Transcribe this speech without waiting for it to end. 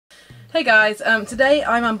Hey guys, today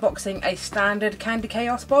I'm unboxing a standard Candy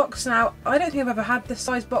Chaos box. Now, I don't think I've ever had this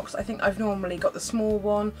size box. I think I've normally got the small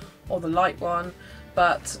one or the light one,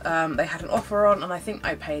 but they had an offer on and I think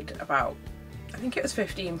I paid about, I think it was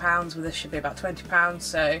 £15, well this should be about £20,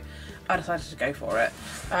 so I decided to go for it.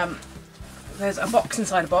 There's a box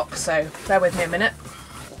inside a box, so bear with me a minute.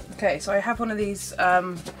 Okay, so I have one of these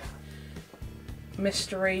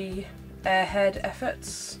mystery airhead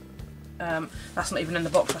efforts. That's not even in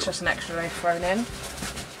the box, that's just an extra they've thrown in.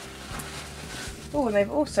 Oh, and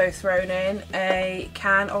they've also thrown in a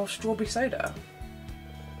can of strawberry soda.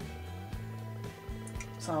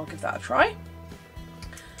 So I'll give that a try.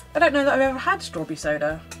 I don't know that I've ever had strawberry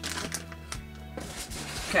soda.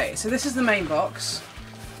 Okay, so this is the main box.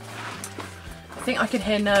 I think I can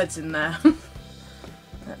hear nerds in there.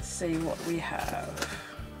 Let's see what we have.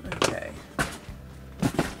 Okay.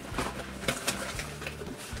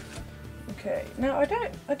 Okay, now I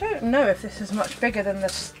don't know if this is much bigger than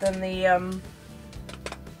this the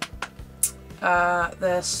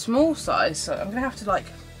small size, so I'm gonna have to like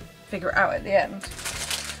figure it out at the end.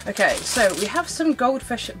 Okay, so we have some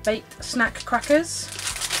goldfish baked snack crackers,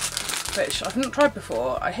 which I've not tried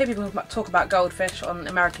before. I hear people talk about goldfish on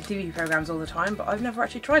American TV programs all the time, but I've never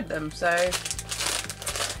actually tried them, so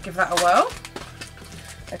give that a whirl.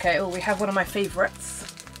 Okay, oh, we have one of my favourites.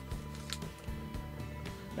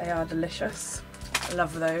 They are delicious. I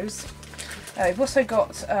love those. We've also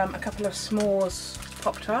got a couple of s'mores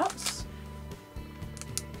Pop-Tarts,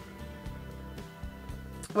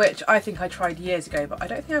 which I think I tried years ago, but I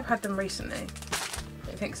don't think I've had them recently. I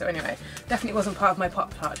don't think so anyway. Definitely wasn't part of my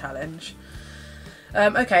Pop-Tart challenge.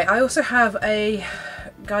 Okay, I also have a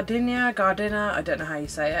Gardenia, I don't know how you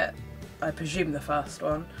say it. I presume the first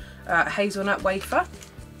one. Hazelnut wafer,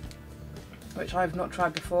 which I've not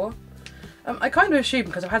tried before. I kind of assumed,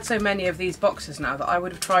 because I've had so many of these boxes now, that I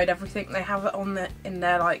would have tried everything they have in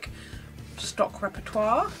their like stock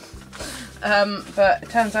repertoire. But it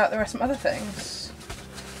turns out there are some other things.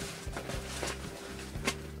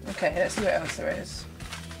 Okay, let's see what else there is.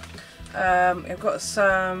 We've got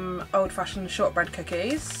some old-fashioned shortbread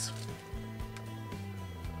cookies.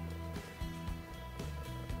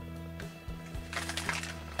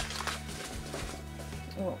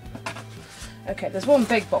 Oh. Okay, there's one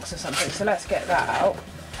big box of something, so let's get that out.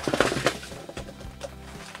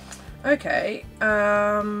 Okay,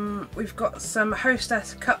 we've got some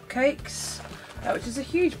Hostess cupcakes, which is a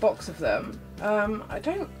huge box of them.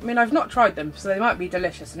 I've not tried them, so they might be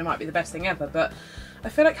delicious and it might be the best thing ever, but I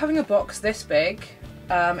feel like having a box this big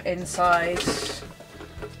inside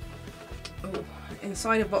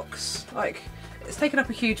a box, like, it's taken up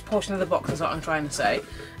a huge portion of the box is what I'm trying to say.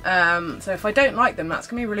 So if I don't like them, that's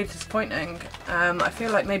going to be really disappointing. I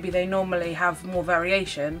feel like maybe they normally have more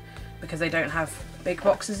variation because they don't have big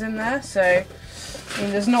boxes in there. So, I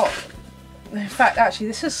mean, there's not... In fact, actually,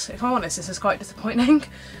 this is, if I'm honest, this is quite disappointing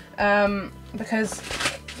because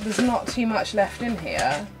there's not too much left in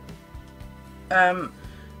here.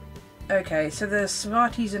 Okay, so there's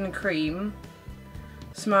Smarties and Cream.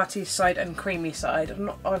 Smarties side and creamy side.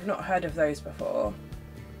 I've not heard of those before.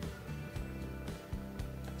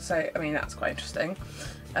 So, I mean, that's quite interesting.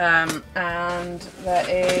 And there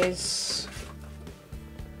is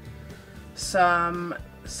some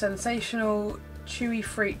sensational chewy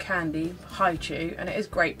fruit candy, high chew, and it is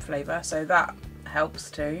grape flavour, so that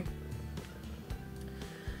helps too.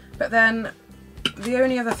 But then the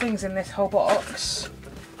only other things in this whole box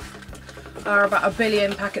are about 1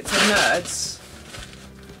 billion packets of Nerds,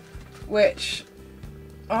 which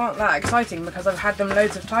aren't that exciting because I've had them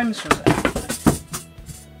loads of times from them.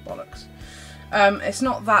 Bollocks. It's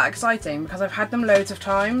not that exciting because I've had them loads of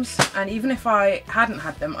times, and even if I hadn't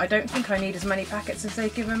had them, I don't think I need as many packets as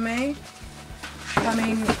they've given me. I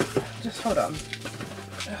mean, just hold on.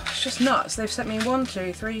 Ugh, it's just nuts. They've sent me 1,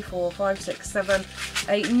 2, 3, 4, 5, 6, 7,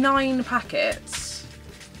 8, 9 packets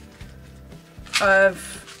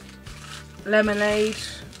of lemonade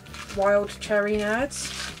wild cherry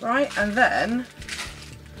Nerds. Right, and then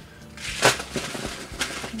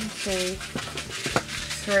 1, 2,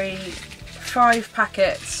 3, 5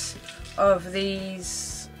 packets of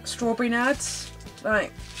these strawberry Nerds.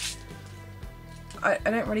 Like, I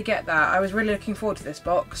don't really get that. I was really looking forward to this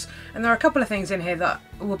box, and there are a couple of things in here that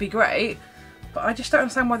will be great, but I just don't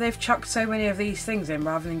understand why they've chucked so many of these things in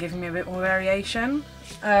rather than giving me a bit more variation.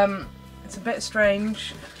 It's a bit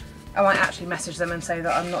strange. I might actually message them and say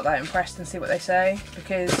that I'm not that impressed and see what they say,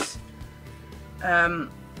 because I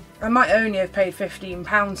might only have paid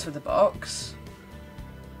 £15 for the box,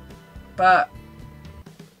 but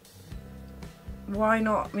why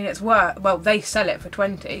not? I mean, it's worth, well, they sell it for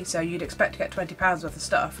 20, so you'd expect to get £20 worth of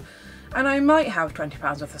stuff. and I might have £20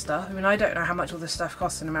 worth of stuff. I mean, I don't know how much all this stuff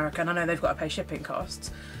costs in America, and I know they've got to pay shipping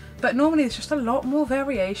costs, but normally there's just a lot more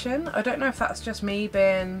variation. I don't know if that's just me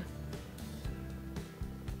being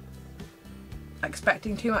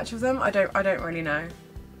expecting too much of them. I don't really know.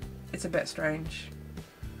 It's a bit strange.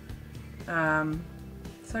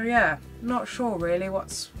 So yeah, not sure really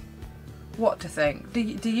what to think. Do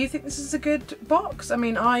you think this is a good box? I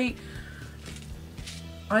mean, I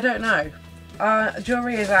don't know.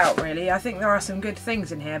 Jury is out really. I think there are some good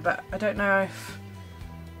things in here, but I don't know if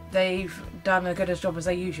they've done as good a job as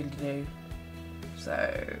they usually do. So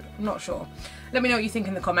I'm not sure. Let me know what you think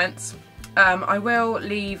in the comments. I will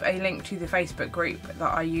leave a link to the Facebook group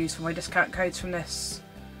that I use for my discount codes from this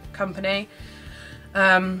company,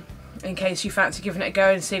 in case you fancy giving it a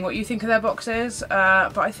go and seeing what you think of their boxes.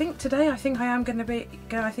 But I think today, I think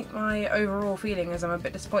my overall feeling is I'm a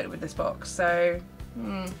bit disappointed with this box, so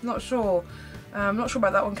not sure. Not sure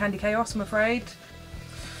about that one, Candy Chaos, I'm afraid.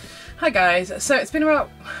 Hi guys, so it's been about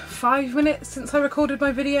 5 minutes since I recorded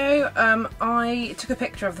my video. I took a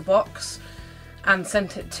picture of the box and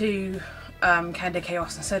sent it to Candy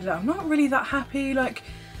Chaos and said, look, I'm not really that happy, like,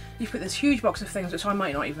 you've got this huge box of things which I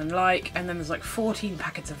might not even like, and then there's like 14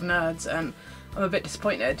 packets of Nerds, and I'm a bit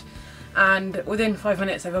disappointed. And within 5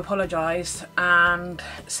 minutes they've apologised and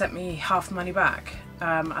sent me half the money back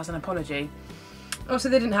as an apology. Also,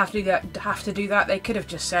 they didn't have to do that. They could have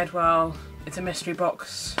just said, well, it's a mystery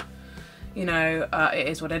box, you know, it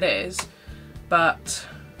is what it is. But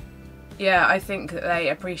yeah, I think that they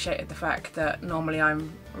appreciated the fact that normally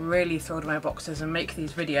I'm really thrilled with my boxes and make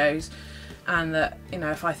these videos, and that, you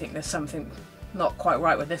know, if I think there's something not quite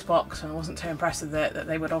right with this box and I wasn't too impressed with it, that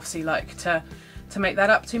they would obviously like to make that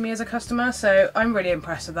up to me as a customer. So I'm really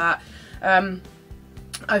impressed with that.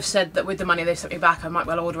 I've said that with the money they sent me back, I might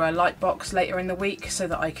well order a light box later in the week so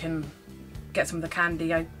that I can get some of the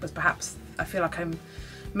candy I feel like I'm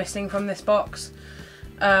missing from this box.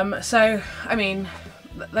 So I mean,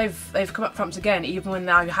 they've come up trumps again. Even when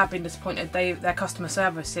I have been disappointed, their customer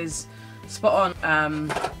service is spot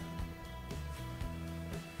on.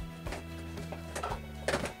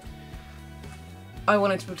 I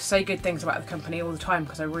wanted to say good things about the company all the time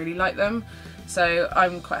because I really like them. So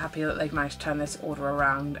I'm quite happy that they've managed to turn this order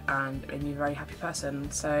around and made me a very happy person.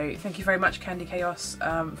 So thank you very much, Candy Chaos,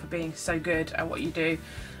 for being so good at what you do.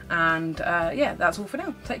 And yeah, that's all for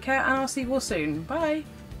now. Take care, and I'll see you all soon. Bye!